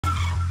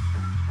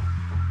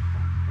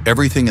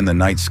Everything in the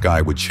night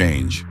sky would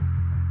change.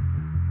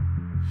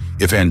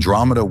 If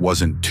Andromeda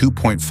wasn't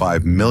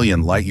 2.5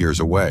 million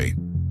light-years away,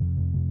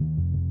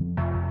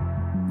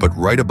 but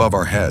right above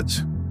our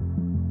heads.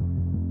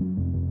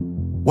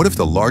 What if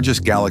the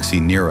largest galaxy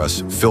near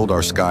us filled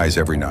our skies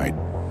every night?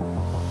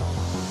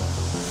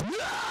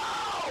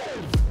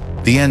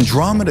 The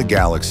Andromeda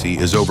Galaxy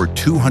is over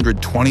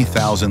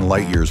 220,000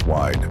 light-years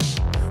wide,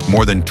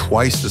 more than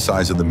twice the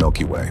size of the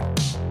Milky Way.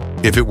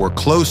 If it were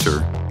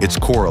closer, its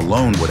core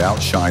alone would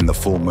outshine the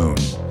full moon,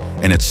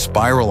 and its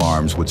spiral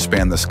arms would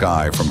span the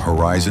sky from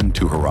horizon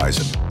to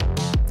horizon.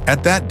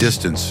 At that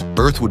distance,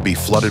 Earth would be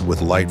flooded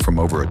with light from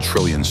over 1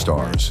 trillion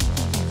stars.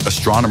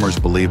 Astronomers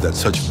believe that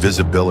such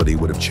visibility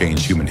would have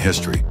changed human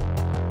history.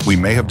 We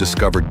may have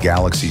discovered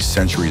galaxies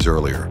centuries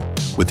earlier,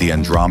 with the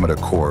Andromeda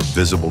core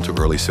visible to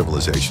early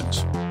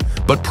civilizations.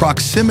 But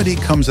proximity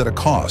comes at a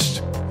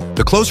cost.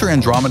 The closer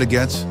Andromeda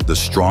gets, the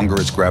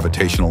stronger its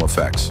gravitational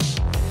effects.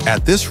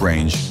 At this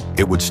range,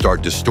 it would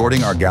start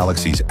distorting our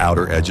galaxy's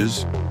outer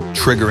edges,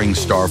 triggering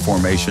star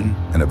formation,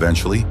 and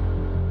eventually,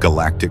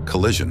 galactic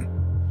collision.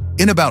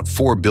 In about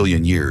 4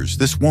 billion years,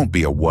 this won't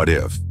be a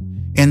what-if.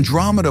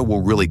 Andromeda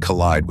will really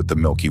collide with the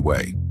Milky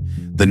Way.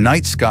 The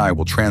night sky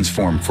will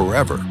transform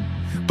forever.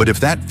 But if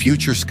that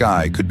future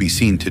sky could be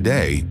seen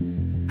today,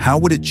 how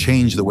would it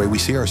change the way we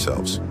see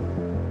ourselves?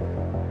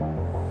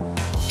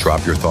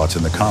 Drop your thoughts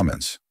in the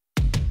comments.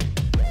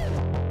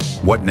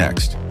 What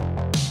next?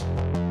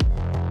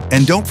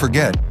 And don't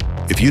forget,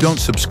 if you don't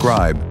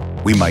subscribe,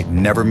 we might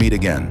never meet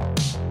again.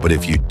 But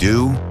if you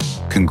do,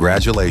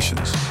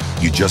 congratulations,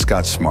 you just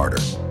got smarter.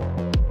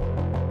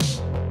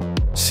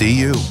 See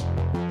you.